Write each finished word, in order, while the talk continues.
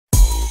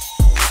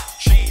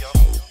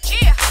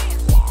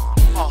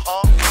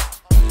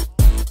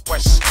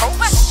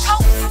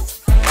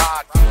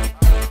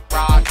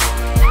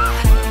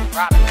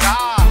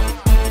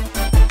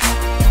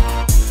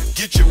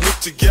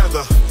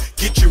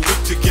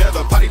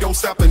together. Party don't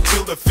stop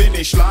until the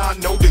finish line.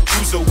 Know the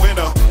Q's a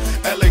winner.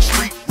 LA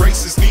street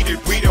races needed,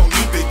 we don't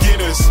need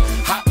beginners.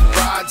 Hot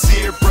rods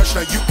here, brush,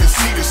 now you can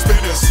see the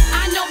spinners.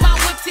 I know